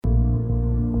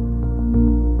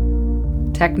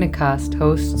Technicast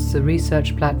hosts the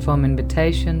research platform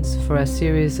Invitations for a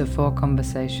series of 4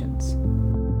 conversations.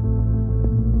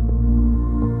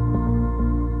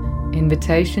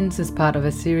 Invitations is part of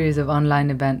a series of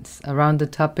online events around the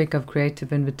topic of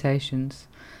creative invitations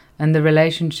and the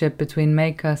relationship between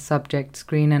maker, subject,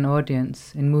 screen and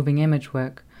audience in moving image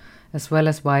work, as well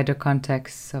as wider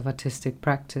contexts of artistic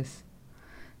practice.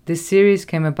 This series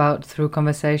came about through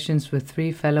conversations with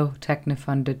 3 fellow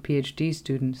Techne-funded PhD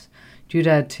students,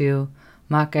 Judah Attil,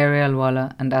 Mark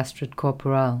Ariel-Waller and Astrid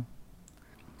Corporal.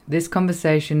 This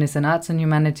conversation is an Arts and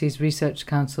Humanities Research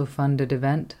Council funded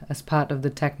event as part of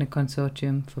the Techne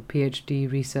Consortium for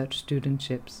PhD research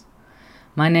studentships.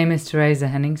 My name is Theresa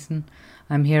Henningsen.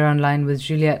 I'm here online with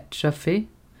Juliette Chauffé,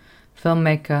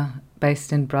 filmmaker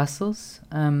based in Brussels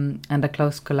and a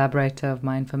close collaborator of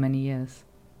mine for many years.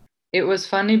 It was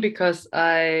funny because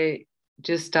I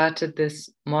just started this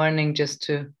morning just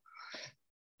to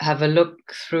have a look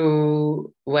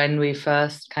through when we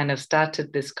first kind of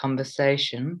started this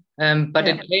conversation.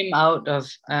 It came out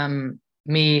of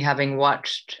me having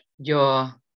watched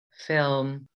your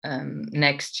film,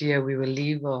 Next Year We Will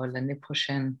Leave, or L'année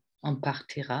prochaine on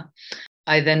partira.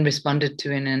 I then responded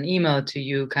to in an email to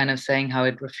you kind of saying how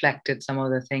it reflected some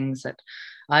of the things that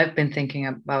I've been thinking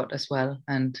about as well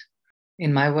and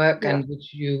in my work, and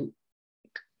which you,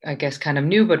 I guess, kind of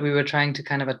knew, but we were trying to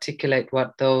kind of articulate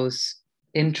what those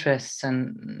interests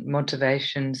and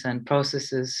motivations and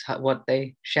processes, what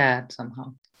they shared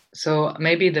somehow. So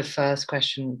maybe the first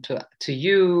question to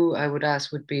you I would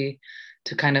ask would be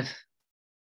to kind of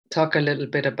talk a little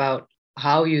bit about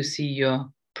how you see your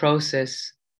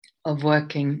process of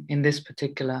working in this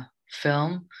particular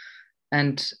film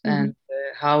and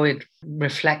how it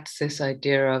reflects this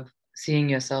idea of seeing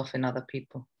yourself in other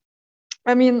people.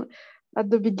 I mean, at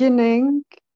the beginning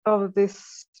of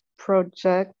this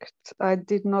project, I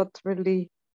did not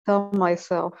really tell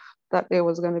myself that it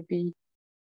was going to be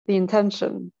the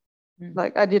intention.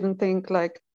 Like, I didn't think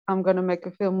like I'm going to make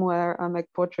a film where I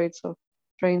make portraits of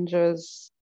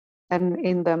strangers and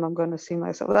in them I'm going to see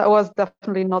myself. That was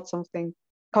definitely not something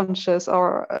conscious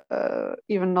or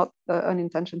even not an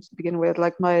intention to begin with.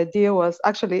 Like, my idea was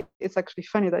it's actually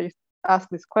funny that you ask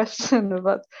this question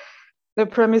about the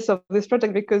premise of this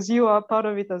project, because you are part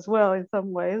of it as well in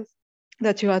some ways,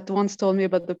 that you had once told me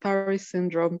about the Paris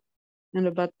syndrome and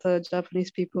about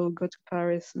Japanese people who go to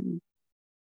Paris and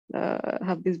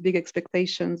have these big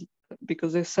expectations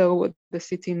because they saw the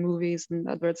city in movies and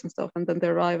adverts and stuff, and then they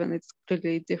arrive and it's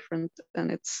clearly different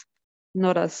and it's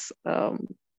not as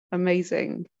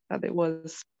amazing as it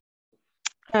was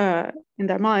in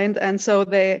their mind, and so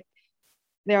they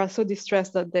are so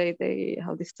distressed that they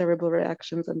have these terrible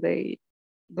reactions and they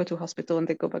go to hospital and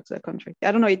they go back to their country.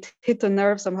 I don't know, it hit a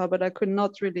nerve somehow, but I could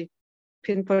not really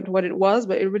pinpoint what it was,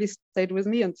 but it really stayed with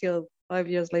me until 5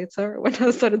 years later when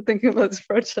I started thinking about this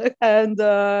project. And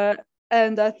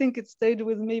I think it stayed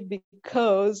with me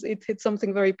because it hit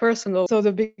something very personal. So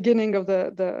the beginning of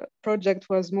the project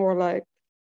was more like,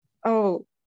 oh,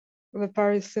 the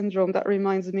Paris syndrome, that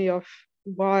reminds me of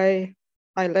why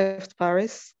I left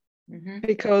Paris.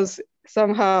 Because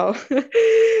somehow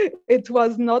it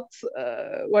was not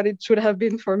what it should have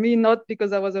been for me, not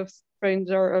because I was a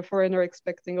stranger, a foreigner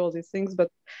expecting all these things, but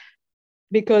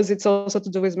because it's also to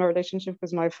do with my relationship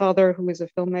with my father, who is a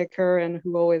filmmaker and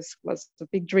who always was a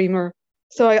big dreamer.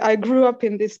 So I grew up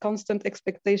in this constant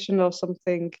expectation of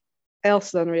something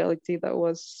else than reality that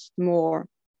was more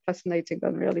fascinating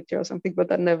than reality or something, but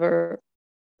that never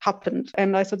happened.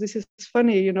 And I thought, this is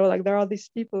funny, you know, like there are these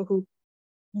people who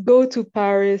go to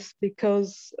Paris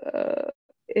because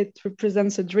it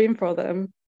represents a dream for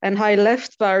them. And I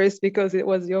left Paris because it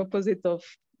was the opposite of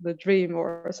the dream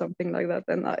or something like that.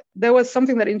 And there was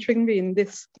something that intrigued me in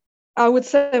this. I would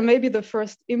say maybe the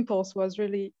first impulse was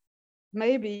really,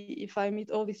 maybe if I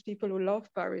meet all these people who love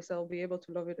Paris, I'll be able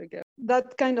to love it again.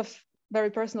 That kind of very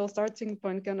personal starting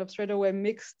point kind of straight away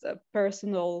mixed a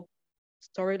personal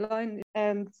storyline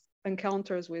and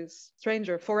encounters with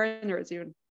foreigners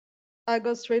even. I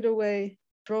got straight away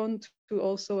drawn to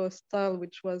also a style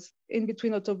which was in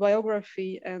between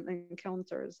autobiography and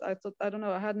encounters. I thought, I don't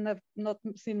know, I had not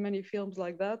seen many films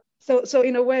like that. So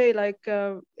in a way, like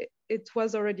it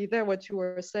was already there, what you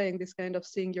were saying, this kind of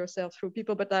seeing yourself through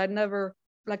people, but I never,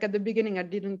 like at the beginning, I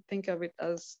didn't think of it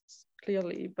as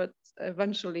clearly, but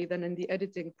eventually then in the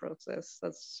editing process,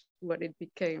 that's what it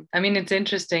became. I mean, it's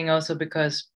interesting also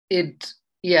because it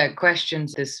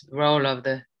questions this role of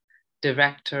the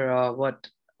director or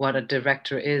what a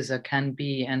director is or can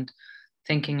be, and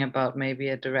thinking about maybe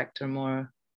a director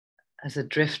more as a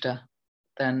drifter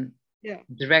than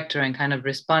director and kind of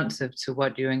responsive to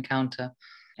what you encounter.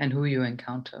 and who you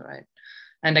encounter, right?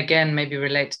 And again, maybe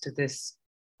relates to this,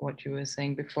 what you were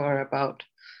saying before about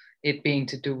it being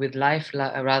to do with life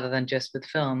rather than just with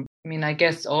film. I mean, I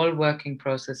guess all working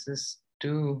processes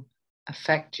do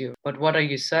affect you, but what are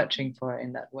you searching for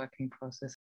in that working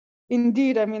process?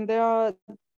 Indeed, I mean, there are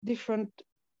different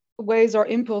ways or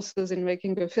impulses in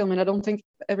making a film, and I don't think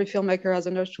every filmmaker has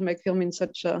an urge to make film in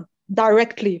such a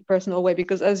directly personal way,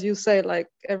 because as you say, like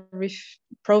every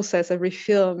process, every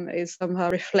film is somehow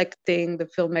reflecting the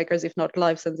filmmakers, if not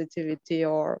life sensitivity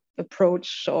or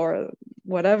approach or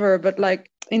whatever. But like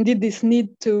indeed this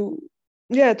need to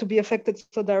be affected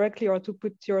so directly, or to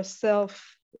put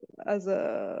yourself as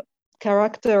a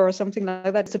character or something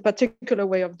like that, it's a particular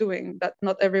way of doing that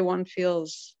not everyone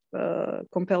feels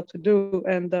compelled to do.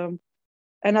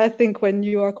 And I think when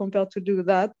you are compelled to do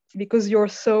that, because you're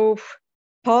so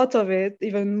part of it,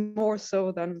 even more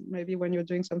so than maybe when you're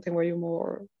doing something where you're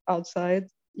more outside,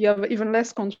 you have even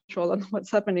less control on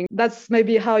what's happening. That's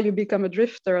maybe how you become a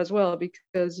drifter as well,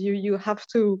 because you have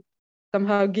to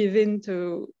somehow give in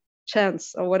to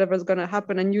chance or whatever's going to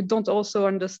happen, and you don't also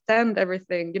understand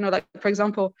everything. Like for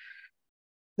example,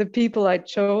 the people I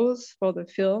chose for the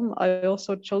film, I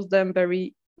also chose them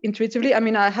very intuitively. I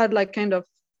mean, I had like kind of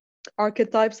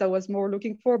archetypes I was more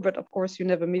looking for, but of course you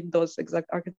never meet those exact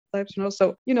archetypes,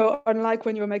 So, unlike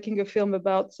when you're making a film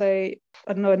about, say,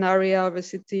 I don't know, an area of a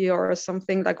city or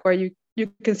something, like where you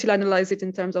can still analyze it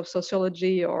in terms of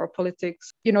sociology or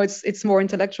politics, it's more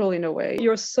intellectual in a way.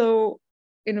 You're so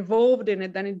involved in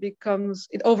it, then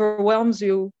it overwhelms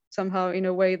you somehow in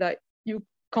a way that you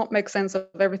can't make sense of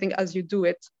everything as you do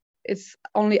it. It's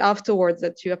only afterwards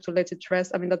that you have to let it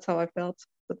rest. I mean, that's how I felt,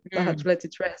 that I had to let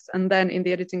it rest. And then in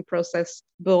the editing process,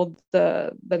 build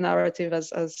the narrative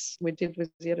as we did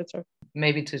with the editor.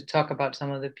 Maybe to talk about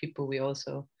some of the people we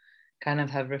also kind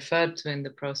of have referred to in the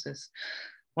process.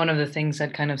 One of the things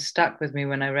that kind of stuck with me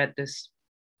when I read this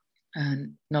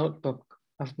notebook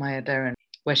of Maya Deren,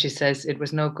 where she says it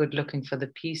was no good looking for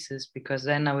the pieces, because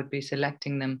then I would be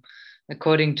selecting them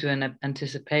according to an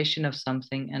anticipation of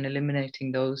something and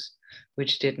eliminating those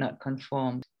which did not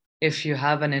conform. If you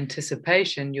have an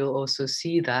anticipation, you'll also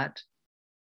see that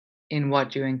in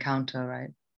what you encounter, right?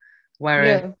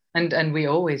 Whereas, and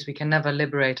we can never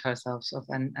liberate ourselves of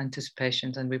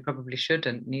anticipations, and we probably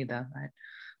shouldn't neither, right?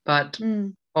 But,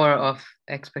 or of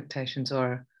expectations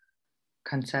or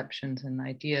conceptions and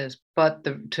ideas, but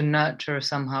to nurture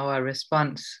somehow a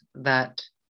response that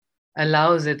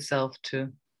allows itself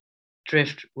to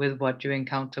drift with what you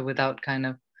encounter without kind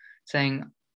of saying,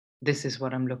 this is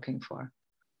what I'm looking for,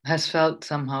 has felt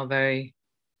somehow very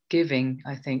giving,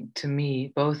 I think, to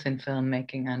me, both in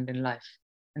filmmaking and in life.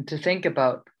 And to think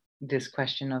about this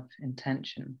question of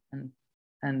intention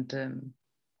and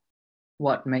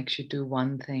what makes you do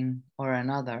one thing or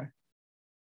another,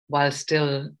 while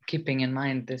still keeping in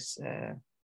mind this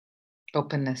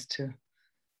openness to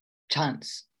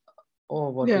chance, or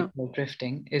what we call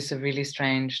drifting, is a really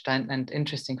strange and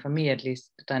interesting, for me at least,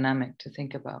 dynamic to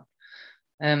think about.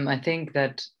 I think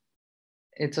that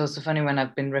it's also funny when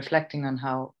I've been reflecting on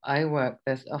how I work,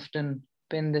 there's often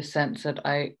been this sense that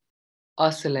I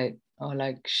oscillate or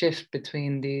like shift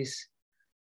between these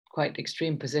quite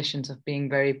extreme positions of being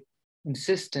very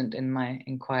insistent in my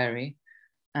inquiry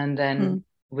and then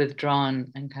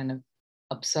withdrawn and kind of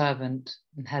observant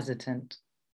and hesitant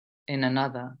in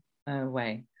another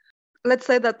way. Let's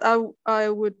say that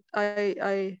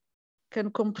I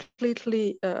can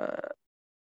completely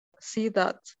see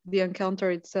that the encounter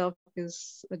itself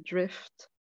is a drift,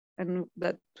 and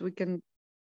that we can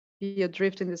be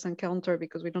adrift in this encounter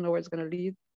because we don't know where it's going to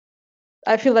lead.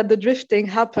 I feel that the drifting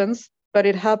happens, but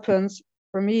it happens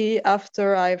for me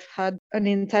after I've had an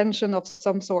intention of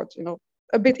some sort,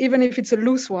 a bit, even if it's a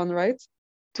loose one, right?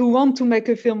 To want to make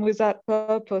a film without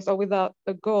purpose or without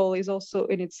a goal is also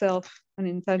in itself an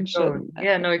intention.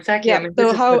 Yeah, no, exactly. Yeah. I mean,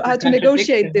 so how to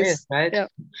negotiate this, right? Yeah.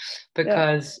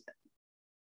 Because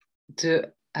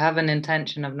to have an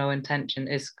intention of no intention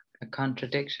is a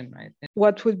contradiction, right?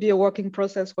 What would be a working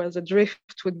process, whereas a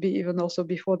drift would be even also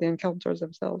before the encounters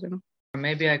themselves,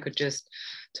 Maybe I could just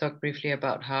talk briefly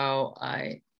about how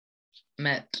I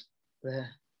met the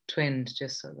twins,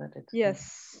 just so that it's...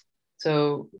 Yes.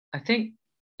 So I think,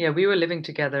 we were living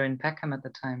together in Peckham at the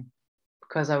time,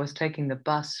 because I was taking the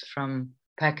bus from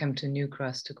Peckham to New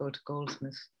Cross to go to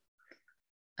Goldsmiths.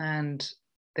 And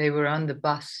they were on the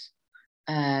bus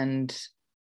and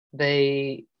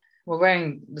they were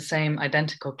wearing the same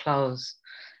identical clothes.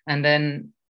 And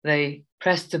then they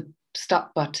pressed the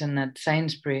stop button at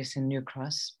Sainsbury's in New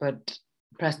Cross, but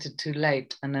pressed it too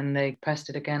late. And then they pressed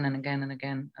it again and again and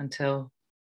again until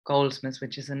Goldsmiths,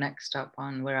 which is the next stop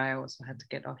on where I also had to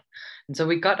get off. And so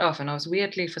we got off, and I was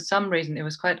weirdly, for some reason, it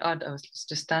was quite odd. I was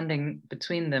just standing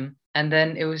between them, and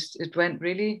then it went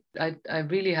really. I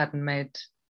really hadn't made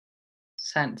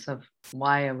sense of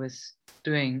why I was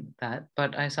doing that,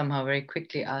 but I somehow very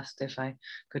quickly asked if I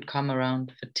could come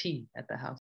around for tea at the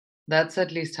house. That's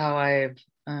at least how I've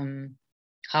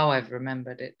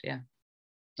remembered it. Yeah,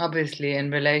 obviously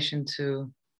in relation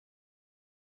to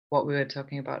what we were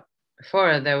talking about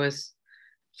before,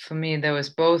 for me there was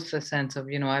both a sense of,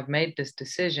 I've made this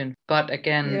decision, but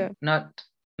again, not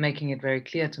making it very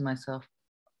clear to myself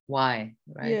why,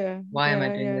 right? Why am I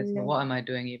doing this? Or what am I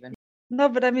doing even? No,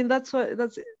 but I mean that's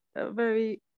a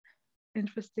very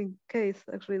interesting case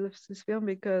actually with this film,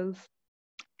 because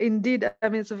indeed, I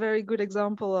mean, it's a very good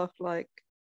example of like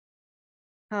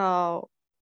how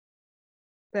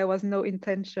there was no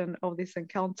intention of this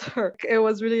encounter. It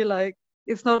was really like,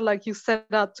 it's not like you set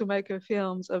out to make a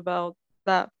film about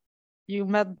that. You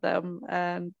met them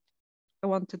and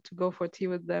wanted to go for tea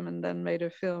with them and then made a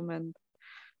film and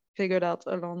figured out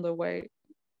along the way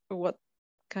what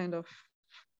kind of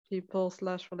people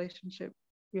 / relationship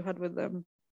you had with them.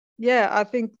 Yeah, I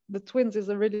think The Twins is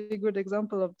a really good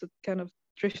example of the kind of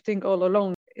drifting all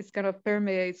along. It kind of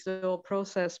permeates the whole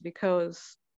process,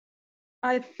 because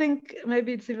I think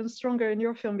maybe it's even stronger in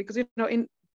your film, because,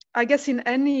 I guess in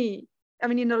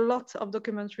a lot of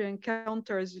documentary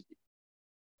encounters,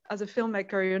 as a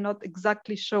filmmaker, you're not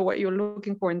exactly sure what you're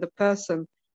looking for in the person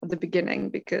at the beginning,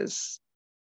 because,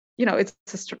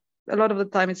 it's a lot of the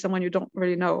time it's someone you don't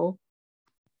really know.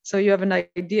 So you have an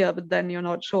idea, but then you're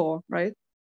not sure, right?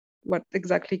 What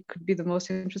exactly could be the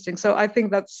most interesting. So I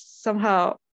think that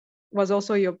somehow was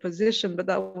also your position, but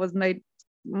that was made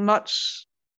much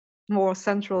more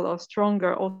central or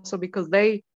stronger also because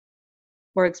they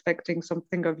were expecting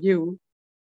something of you,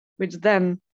 which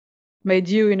then made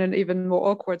you in an even more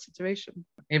awkward situation.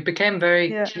 It became very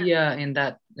clear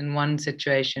in one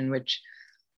situation, which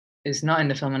is not in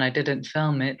the film, and I didn't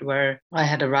film it, where I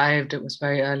had arrived. It was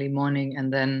very early morning,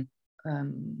 and then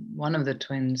one of the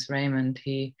twins, Raymond,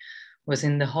 he was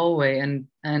in the hallway,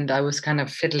 and I was kind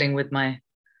of fiddling with my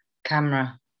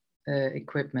camera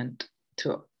equipment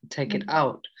to take it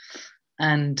out,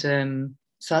 and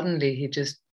suddenly he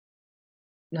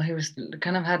was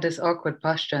kind of had this awkward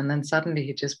posture, and then suddenly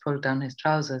he just pulled down his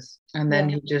trousers, and then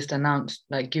he just announced,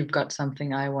 like, you've got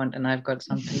something I want and I've got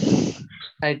something.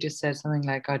 I just said something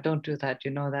like, oh, don't do that,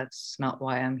 that's not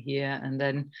why I'm here. And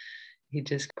then he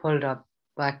just pulled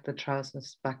back the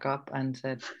trousers back up and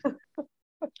said,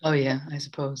 oh yeah, I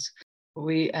suppose.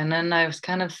 And then I was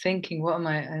kind of thinking,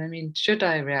 should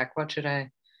I react? What should I,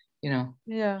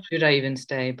 should I even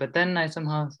stay? But then I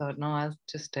somehow thought, no, I'll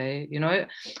just stay.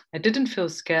 I didn't feel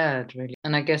scared really.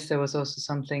 And I guess there was also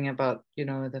something about,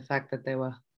 the fact that they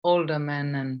were older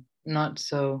men and not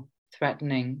so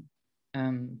threatening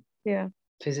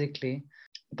physically.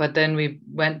 But then we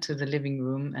went to the living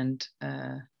room, and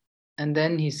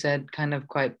then he said, kind of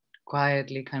quite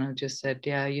quietly, kind of just said,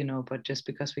 yeah, but just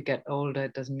because we get older,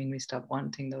 it doesn't mean we stop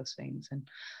wanting those things.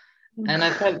 And I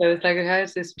felt there was like,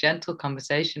 here's this gentle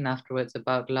conversation afterwards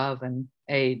about love and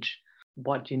age,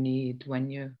 what you need when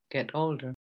you get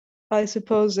older. I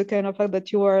suppose the kind of fact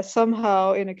that you are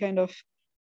somehow in a kind of,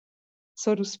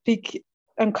 so to speak,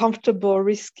 uncomfortable,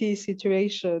 risky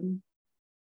situation.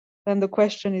 Then the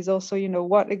question is also,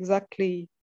 what exactly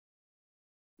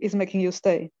is making you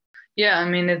stay? Yeah,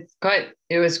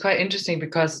 it was quite interesting,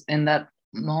 because in that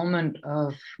moment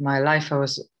of my life, I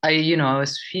was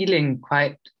feeling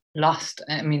quite lost.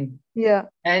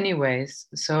 Anyways,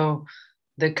 so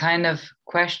the kind of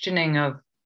questioning of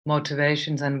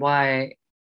motivations and why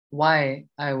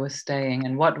I was staying,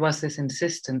 and what was this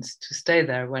insistence to stay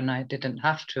there when I didn't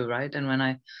have to, right?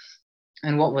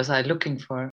 And what was I looking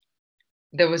for?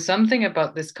 There was something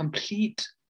about this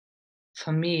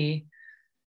for me,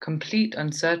 complete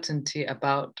uncertainty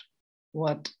about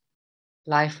what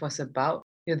life was about.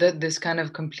 This kind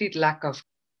of complete lack of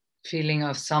feeling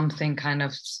of something kind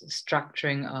of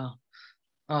structuring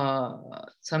or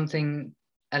something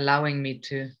allowing me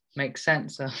to make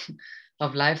sense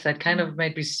of life, that kind of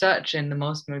made me search in the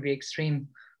most maybe extreme.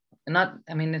 It's not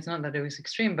that it was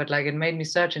extreme, but like it made me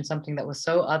search in something that was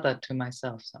so other to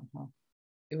myself somehow.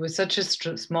 It was such a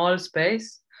small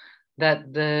space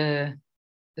that the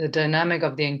dynamic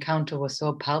of the encounter was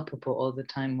so palpable all the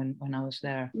time when I was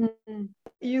there.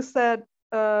 You said,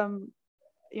 I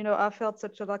felt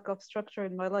such a lack of structure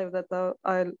in my life that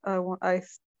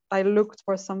I looked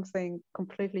for something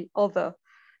completely other,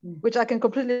 which I can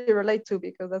completely relate to,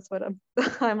 because that's what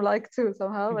I'm like too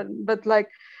somehow. But like,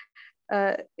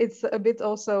 it's a bit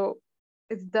also,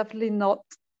 it's definitely not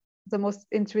the most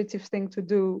intuitive thing to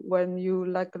do when you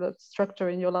lack a structure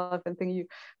in your life and think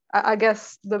I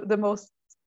guess the most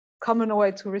common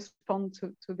way to respond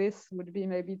to this would be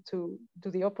maybe to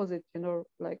do the opposite,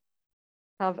 like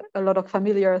have a lot of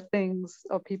familiar things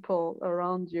or people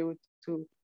around you to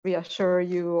reassure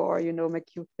you or,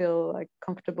 make you feel like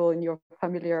comfortable in your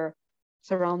familiar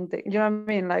surrounding. You know what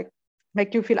I mean? Like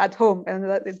make you feel at home. And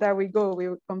there we go. We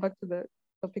will come back to the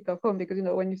topic of home because,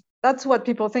 that's what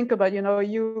people think about,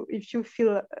 if you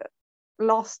feel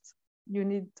lost, you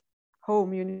need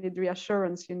home, you need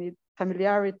reassurance, you need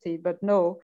familiarity, but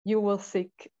no, you will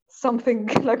seek something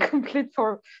like complete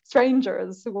for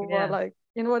strangers who are like,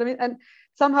 you know what I mean? And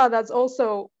somehow that's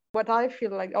also what I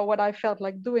feel like, or what I felt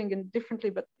like doing and differently,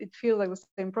 but it feels like the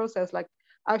same process. Like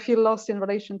I feel lost in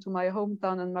relation to my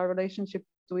hometown and my relationship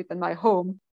to it and my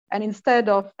home. And instead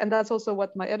of, and that's also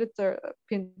what my editor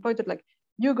pinpointed, like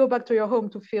you go back to your home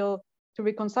to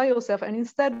reconcile yourself. And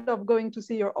instead of going to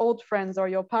see your old friends or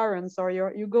your parents or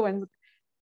you go and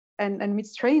meet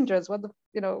strangers.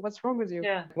 What's wrong with you?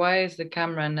 Yeah. Why is the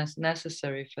camera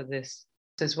necessary for this?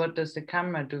 What does the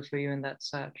camera do for you in that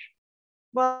search?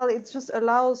 Well, it just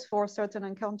allows for certain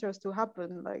encounters to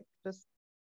happen. Like just,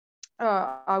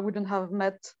 I wouldn't have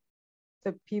met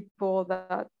the people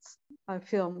that I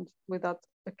filmed without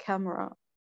a camera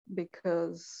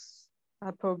because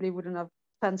I probably wouldn't have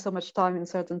spent so much time in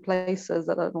certain places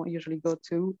that I don't usually go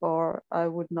to, or I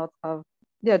would not have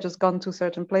just gone to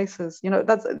certain places.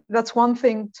 That's one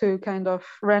thing to kind of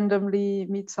randomly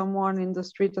meet someone in the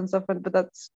street and stuff, but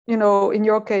that's, in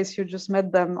your case you just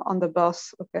met them on the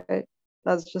bus, okay,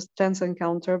 that's just chance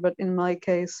encounter. But in my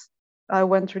case, I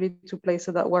went really to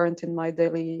places that weren't in my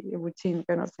daily routine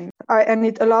kind of thing. And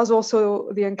it allows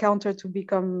also the encounter to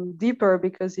become deeper,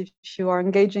 because if you are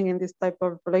engaging in this type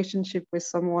of relationship with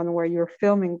someone where you're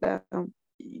filming them,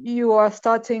 you are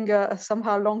starting a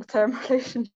somehow long-term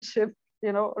relationship,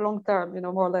 long-term,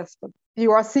 more or less. But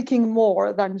you are seeking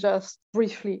more than just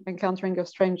briefly encountering a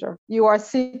stranger. You are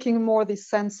seeking more this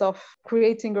sense of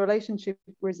creating a relationship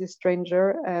with this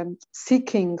stranger and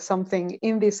seeking something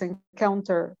in this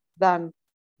encounter than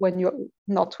when you're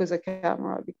not with a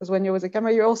camera. Because when you're with a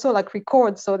camera, you also like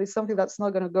record. So it's something that's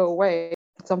not going to go away.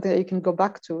 It's something that you can go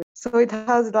back to. So it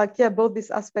has like, both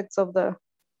these aspects of the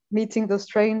meeting the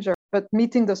stranger, but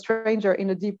meeting the stranger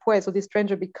in a deep way. So this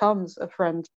stranger becomes a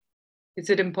friend. Is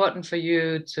it important for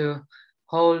you to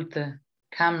hold the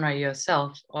camera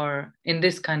yourself, or in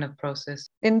this kind of process?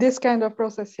 In this kind of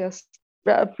process, yes.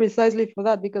 Precisely for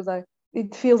that, because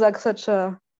it feels like such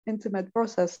a intimate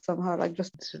process somehow, like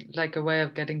just it's like a way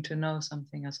of getting to know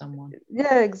something or someone.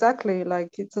 Yeah, exactly. Like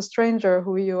it's a stranger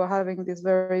who you are having these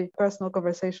very personal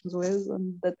conversations with,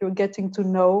 and that you're getting to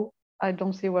know. I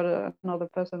don't see what another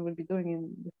person would be doing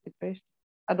in this situation.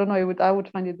 I don't know. I would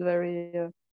find it very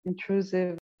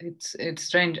intrusive. It's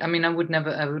strange. I mean, I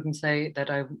wouldn't say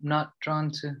that I'm not drawn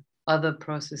to other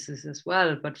processes as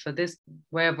well, but for this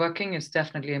way of working, it's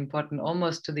definitely important,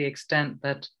 almost to the extent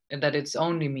that it's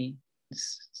only me.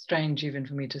 It's strange even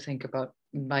for me to think about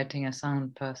inviting a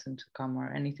sound person to come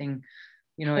or anything,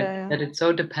 that it's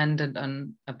so dependent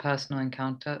on a personal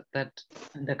encounter, that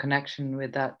the connection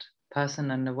with that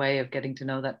person and the way of getting to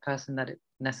know that person, that it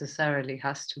necessarily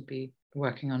has to be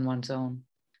working on one's own.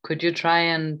 Could you try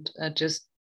and just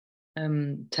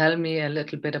tell me a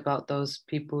little bit about those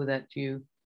people that you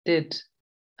did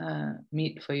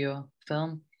meet for your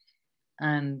film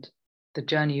and the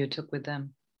journey you took with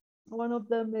them? One of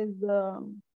them is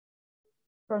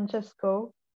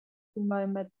Francesco, whom I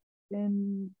met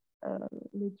in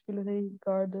Les Tuileries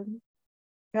Garden.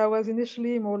 I was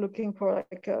initially more looking for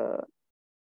like a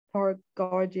park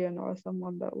guardian or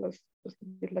someone that was just a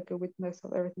bit like a witness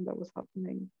of everything that was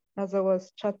happening. As I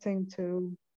was chatting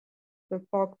to the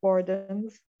park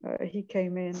wardens, he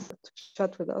came in to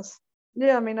chat with us.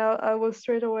 Yeah, I mean, I was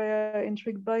straight away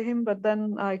intrigued by him, but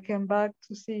then I came back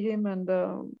to see him, and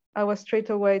I was straight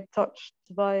away touched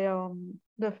by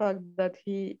the fact that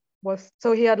he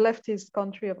had left his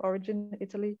country of origin,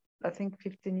 Italy, I think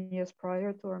 15 years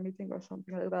prior to our meeting or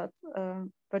something like that.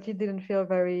 But he didn't feel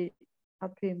very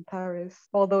happy in Paris,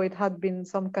 although it had been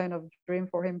some kind of dream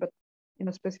for him, but in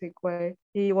a specific way.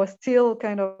 He was still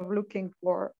kind of looking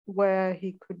for where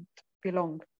he could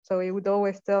belong. So he would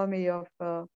always tell me of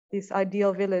this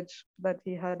ideal village that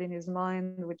he had in his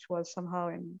mind, which was somehow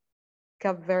in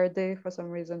Cape Verde for some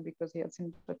reason, because he had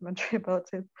seen a documentary about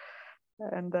it,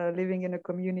 and living in a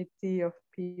community of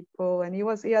people. And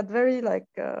he had very like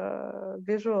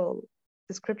visual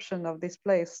description of this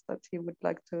place that he would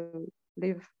like to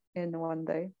live in one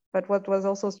day. But what was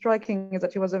also striking is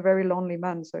that he was a very lonely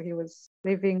man. So he was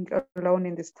living alone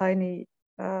in this tiny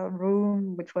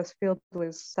room which was filled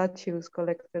with statues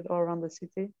collected all around the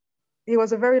city. He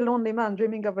was a very lonely man,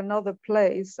 dreaming of another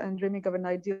place and dreaming of an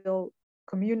ideal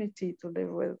community to live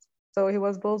with. So he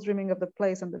was both dreaming of the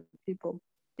place and the people.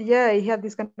 Yeah, he had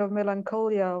this kind of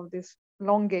melancholia, of this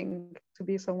longing to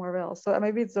be somewhere else. So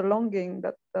maybe it's the longing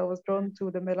that was drawn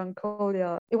to the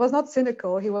melancholia. It was not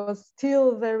cynical. He was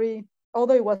still very,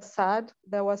 although he was sad,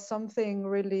 there was something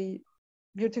really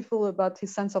beautiful about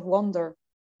his sense of wonder.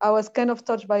 I was kind of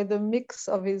touched by the mix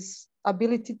of his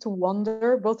ability to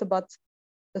wonder, both about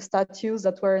the statues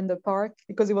that were in the park,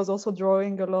 because he was also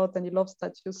drawing a lot and he loved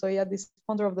statues. So he had this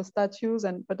wonder of the statues,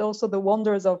 and but also the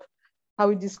wonders of how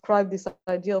he described this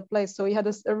ideal place. So he had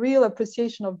a real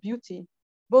appreciation of beauty,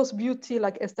 both beauty,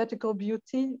 like aesthetical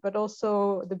beauty, but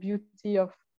also the beauty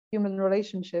of human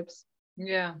relationships.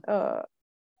 Yeah.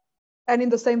 And in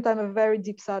the same time, a very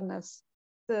deep sadness.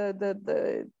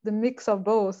 The mix of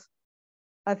both,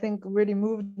 I think, really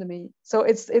moved me. So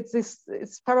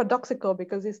it's paradoxical,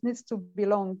 because this needs to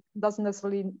belong, doesn't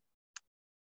necessarily.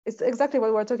 It's exactly what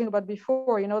we were talking about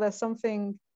before. You know, there's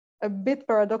something a bit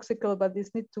paradoxical about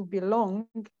this need to belong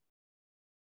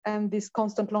and this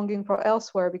constant longing for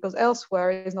elsewhere, because elsewhere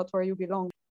is not where you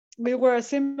belong. We were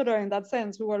similar in that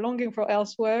sense. We were longing for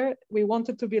elsewhere. We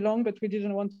wanted to belong, but we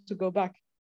didn't want to go back.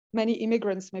 Many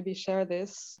immigrants maybe share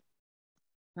this.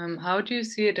 How do you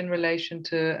see it in relation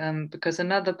to, because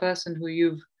another person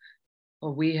who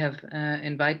we have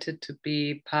invited to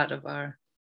be part of our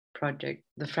project,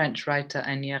 the French writer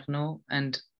Annie Ernaux,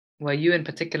 and where you in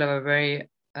particular were very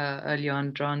early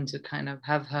on drawn to kind of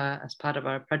have her as part of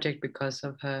our project because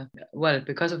of her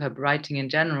writing in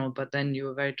general, but then you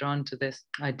were very drawn to this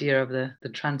idea of the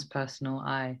transpersonal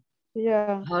I.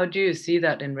 Yeah. How do you see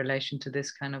that in relation to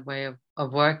this kind of way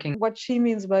of working? What she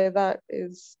means by that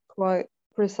is quite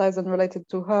precise and related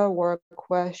to her work,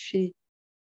 where she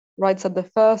writes at the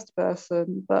first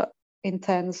person, but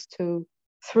intends to,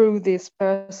 through this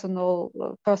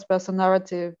first person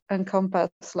narrative, encompass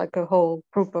like a whole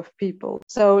group of people.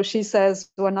 So she says,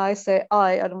 when I say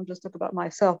I don't just talk about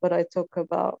myself, but I talk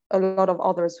about a lot of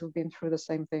others who've been through the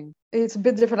same thing. It's a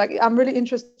bit different. Like, I'm really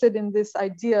interested in this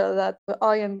idea that the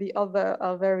I and the other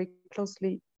are very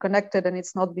closely connected, and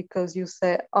it's not because you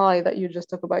say I that you just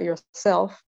talk about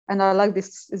yourself. And I like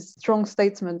this strong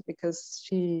statement, because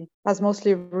she has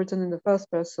mostly written in the first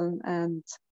person and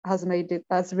has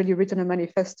really written a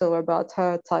manifesto about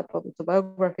her type of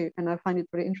autobiography, and I find it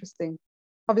really interesting.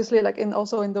 Obviously, like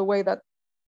also in the way that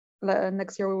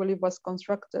Next Year We Will Live was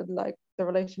constructed, like the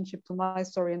relationship to my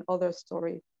story and other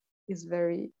story is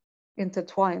very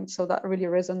intertwined. So that really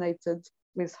resonated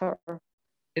with her.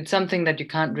 It's something that you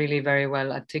can't really very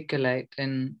well articulate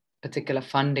in particular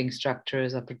funding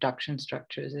structures or production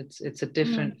structures. It's a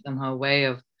different somehow way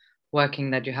of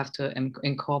working that you have to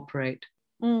incorporate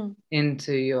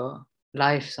into your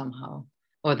life somehow,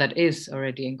 or that is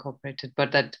already incorporated,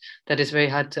 but that is very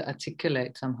hard to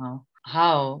articulate somehow.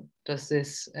 How does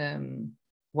this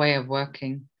way of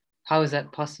working, how is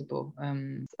that possible?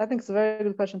 I think it's a very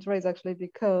good question to raise, actually,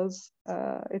 because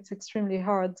it's extremely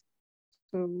hard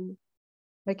to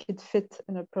make it fit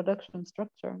in a production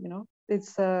structure. You know,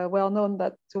 it's well known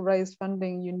that to raise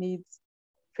funding you need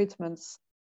treatments,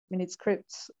 you need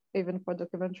scripts, even for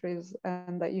documentaries,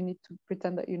 and that you need to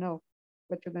pretend that you know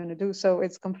what you're going to do. So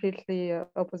it's completely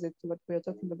opposite to what we are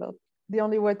talking about. The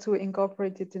only way to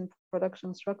incorporate it in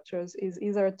production structures is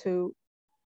either to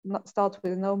not start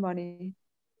with no money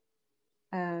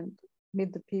and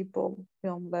meet the people,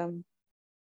 film them,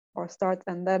 or start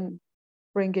and then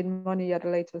bring in money at a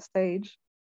later stage.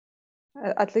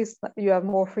 At least you have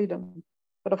more freedom.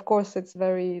 But of course, it's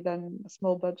very then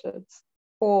small budgets.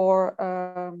 Or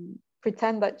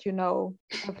pretend that you know,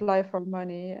 apply for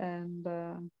money, and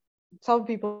some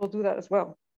people do that as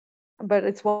well. But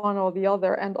it's one or the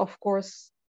other. And of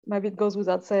course, maybe it goes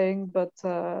without saying, but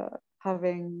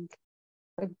having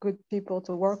a good people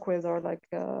to work with, or like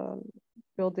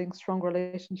building strong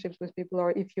relationships with people,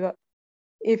 or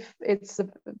if it's a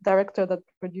director that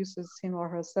produces him or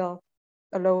herself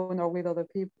alone or with other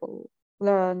people,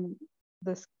 learn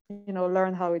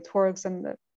how it works.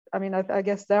 And I mean, I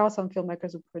guess there are some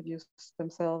filmmakers who produce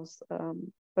themselves,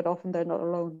 but often they're not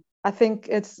alone. I think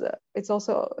it's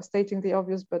also stating the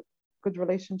obvious, but good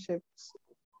relationships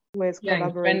with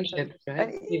collaborators. Friendships,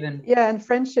 right? And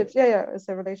friendships. Yeah, it's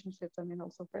a relationships. I mean,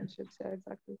 also friendships. Yeah,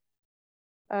 exactly.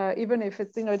 Even if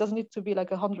it's, it doesn't need to be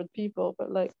like 100 people,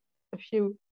 but like a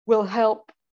few will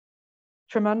help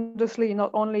tremendously,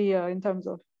 not only in terms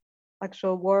of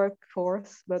actual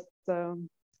workforce, but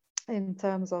in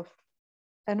terms of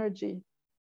energy.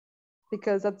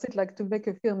 because that's it. Like, to make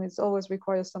a film, it always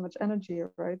requires so much energy,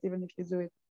 right? Even if you do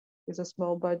it with a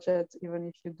small budget, even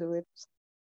if you do it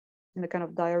in a kind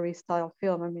of diary style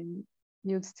film, I mean,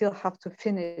 you'd still have to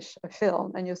finish a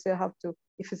film, and you still have to,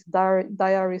 if it's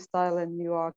diary style and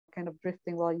you are kind of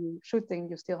drifting while you're shooting,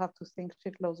 you still have to think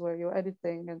shitloads where you're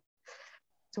editing. And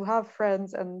to have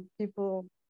friends and people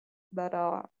that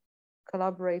are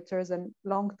collaborators and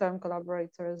long-term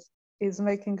collaborators is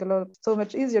making so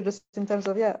much easier, just in terms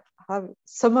of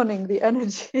summoning the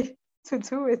energy to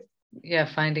do it. Yeah,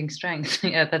 finding strength.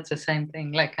 Yeah, that's the same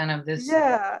thing, like kind of this.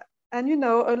 Yeah, and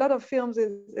a lot of films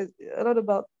is a lot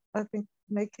about, I think,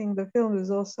 making the film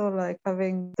is also like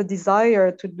having the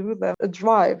desire to do them, a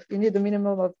drive. You need a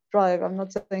minimum of drive. I'm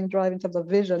not saying drive in terms of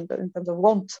vision, but in terms of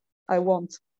want. I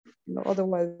want,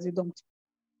 otherwise you don't.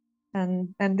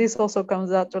 And this also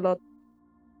comes out a lot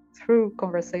through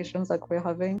conversations like we're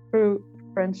having, through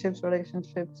friendships,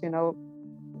 relationships,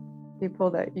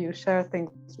 people that you share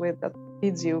things with that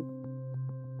feeds you.